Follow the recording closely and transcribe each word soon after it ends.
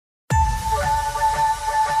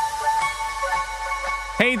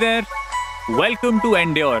Hey there, welcome to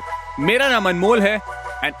Endure. मेरा नाम अनमोल है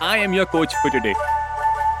and I am your coach for today.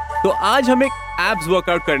 तो आज हम एक एब्स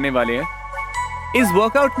वर्कआउट करने वाले हैं। इस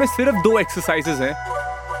वर्कआउट में सिर्फ 2 एक्सरसाइजेस हैं,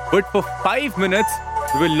 but for 5 minutes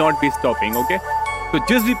we will not be stopping, okay? So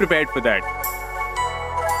just be prepared for that.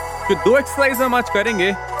 जो 2 एक्सरसाइज हम आज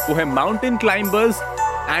करेंगे वो है mountain climbers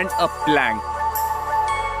and a plank.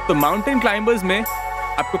 तो माउंटेन क्लाइंबर्स में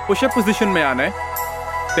आपको पुशअप पोजीशन में आना है,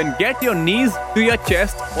 then get your knees to your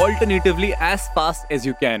chest alternatively as fast as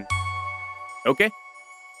you can. Okay?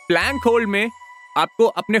 Plank hold में आपको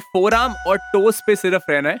अपने फोरआर्म और टोस पे सिर्फ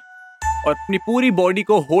रहना है और अपनी पूरी बॉडी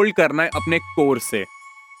को होल्ड करना है अपने कोर से।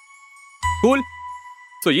 Cool?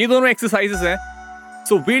 So ये दोनों एक्सरसाइजेस हैं।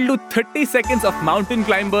 So we'll do 30 seconds of mountain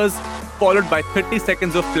climbers followed by 30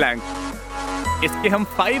 seconds of plank. इसके हम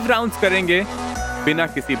 5 राउंड्स करेंगे बिना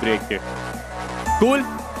किसी ब्रेक के। Cool?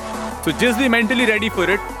 So just be mentally ready for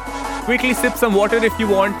it. Quickly sip some water if you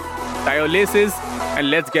want. Tie your laces and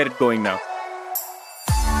let's get it going now.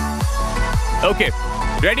 Okay,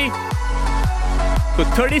 ready? So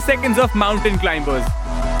 30 seconds of mountain climbers.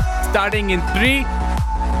 Starting in 3,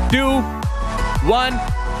 2, 1,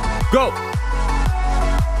 go.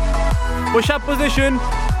 Push up position.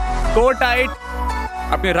 Core tight.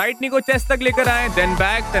 अपने right knee को chest तक लेकर आएं, then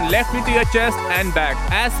back, then left knee to your chest and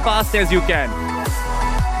back as fast as you can.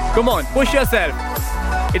 Come on, push yourself.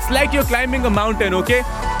 It's like you're climbing a mountain, okay?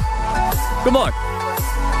 Come on.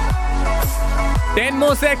 10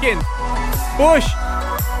 more seconds. Push.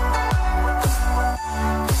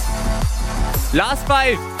 Last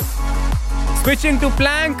 5. Switching to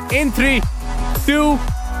plank in 3, 2,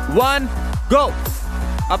 1, go.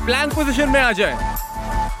 अब plank position में आ जाए.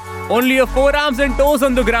 Only your forearms and toes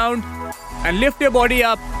on the ground and lift your body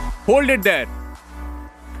up. Hold it there.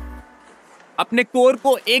 अपने core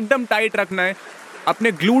को एकदम tight रखना है,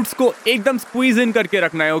 अपने glutes को एकदम स्क्वीज इन करके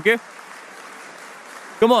रखना है, okay?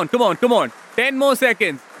 Come on, come on, come on. 10 more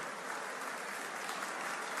seconds.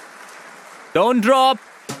 Don't drop.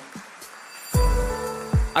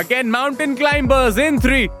 Again, mountain climbers in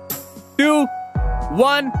 3, 2,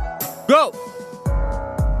 1, go.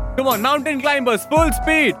 Come on, mountain climbers, full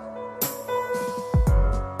speed.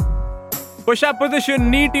 Push up position,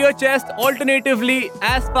 knee to your chest alternatively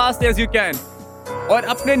as fast as you can. और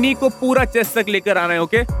अपने नी को पूरा chest तक लेकर आना है,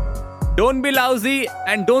 okay? Don't be lousy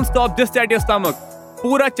and don't stop just at your stomach.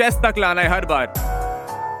 पूरा chest तक लाना है हर बार.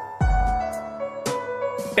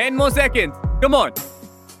 10 more seconds. Come on.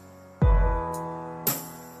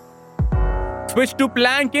 Switch to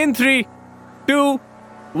plank in 3, 2,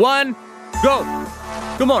 1, go.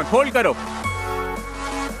 Come on, hold करो.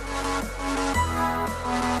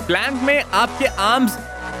 Plank में आपके arms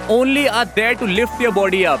only are there to lift your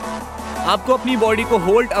body up. आपको अपनी body को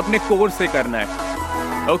होल्ड अपने कोर से करना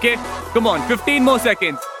है, okay? Come on, 15 more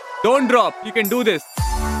seconds. Don't drop. You can do this.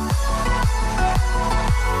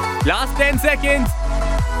 Last 10 seconds.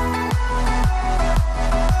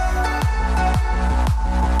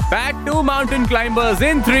 Back to mountain climbers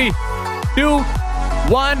in 3, 2,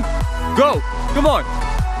 1, go. Come on.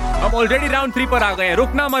 हम already round 3 पर आ गए हैं,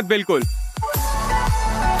 रुकना मत बिल्कुल.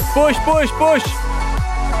 Push, push, push.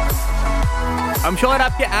 I'm sure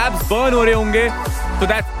आपके abs burn हो रहे होंगे, so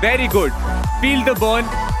that's very good. Feel the burn.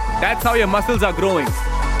 That's how your muscles are growing.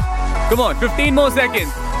 Come on, 15 more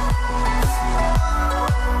seconds.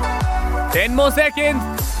 10 more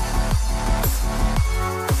seconds.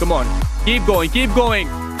 Come on, keep going, keep going.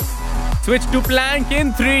 Switch to plank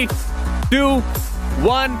in 3, 2,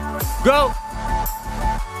 1, go.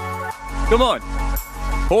 Come on.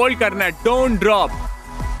 Hold करना है, don't drop.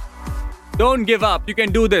 Don't give up, you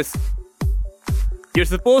can do this. You're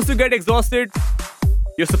supposed to get exhausted.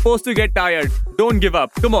 You're supposed to get tired. Don't give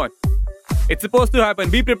up. Come on. It's supposed to happen.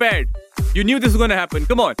 Be prepared. You knew this was going to happen.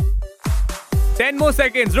 Come on. 10 more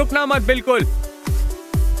seconds. रुकना मत बिल्कुल.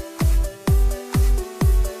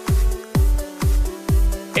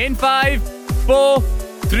 In 5, 4,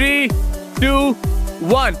 3, 2,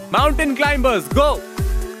 1. Mountain climbers, go.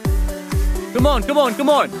 Come on, come on,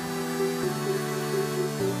 come on.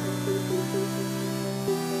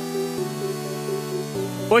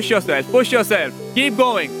 Push yourself, push yourself. Keep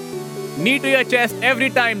going. Knee to your chest every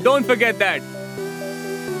time. Don't forget that.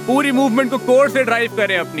 पूरी movement को core से drive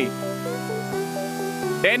करें अपनी.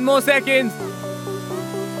 10 more seconds.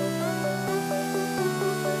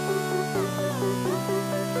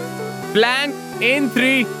 Plank in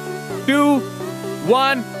 3, 2,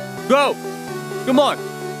 1, go. Come on.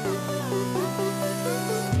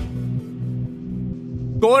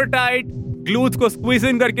 Core tight. Glutes को squeeze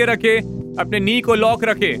in करके रखे. अपने नी को लॉक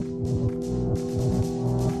रखे.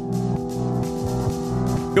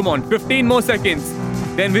 Come on, 15 more seconds.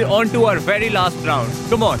 Then we're on to our very last round.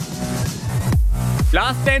 Come on.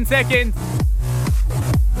 Last 10 seconds.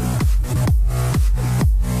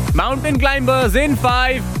 Mountain climbers in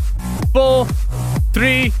 5, 4,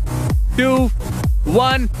 3, 2,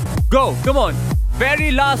 1. Go. Come on.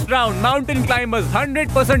 Very last round. Mountain climbers.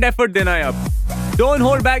 100% effort dena hai ab. Don't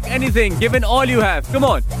hold back anything. Give in all you have. Come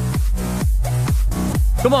on.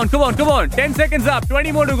 Come on, come on, come on. 10 seconds up.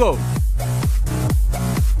 20 more to go.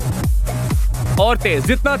 और तेज,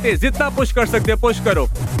 जितना push कर सकते push करो.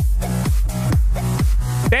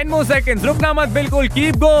 10 more seconds. रुकना मत बिल्कुल.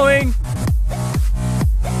 Keep going.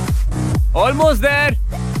 Almost there.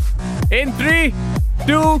 In 3,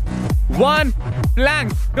 2, 1.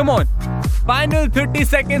 Plank. Come on. Final 30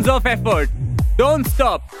 seconds of effort. Don't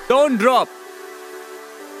stop. Don't drop.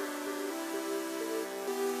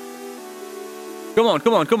 Come on,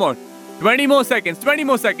 come on, come on. 20 more seconds. 20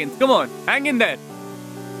 more seconds. Come on. Hang in there.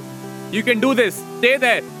 You can do this. Stay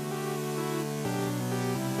there.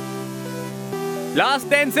 Last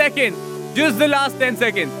 10 seconds. Just the last 10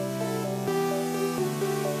 seconds.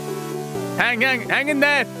 Hang in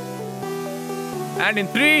there. And in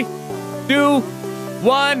 3, 2,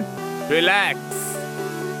 1, relax.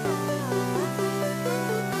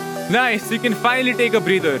 Nice. You can finally take a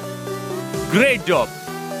breather. Great job.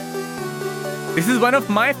 This is one of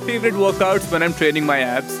my favorite workouts when I'm training my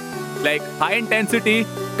abs. Like high intensity,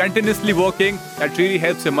 continuously working, that really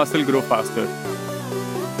helps your muscle grow faster.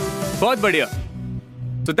 Bahut badhiya.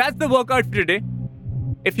 So that's the workout for today.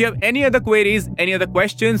 If you have any other queries, any other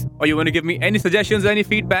questions, or you want to give me any suggestions or any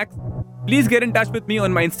feedback, please get in touch with me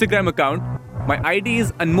on my Instagram account. My ID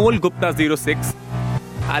is AnmolGupta06.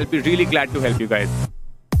 I'll be really glad to help you guys.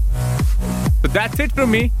 So that's it from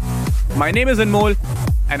me. My name is Anmol,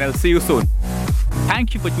 and I'll see you soon.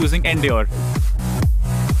 Thank you for choosing Endure.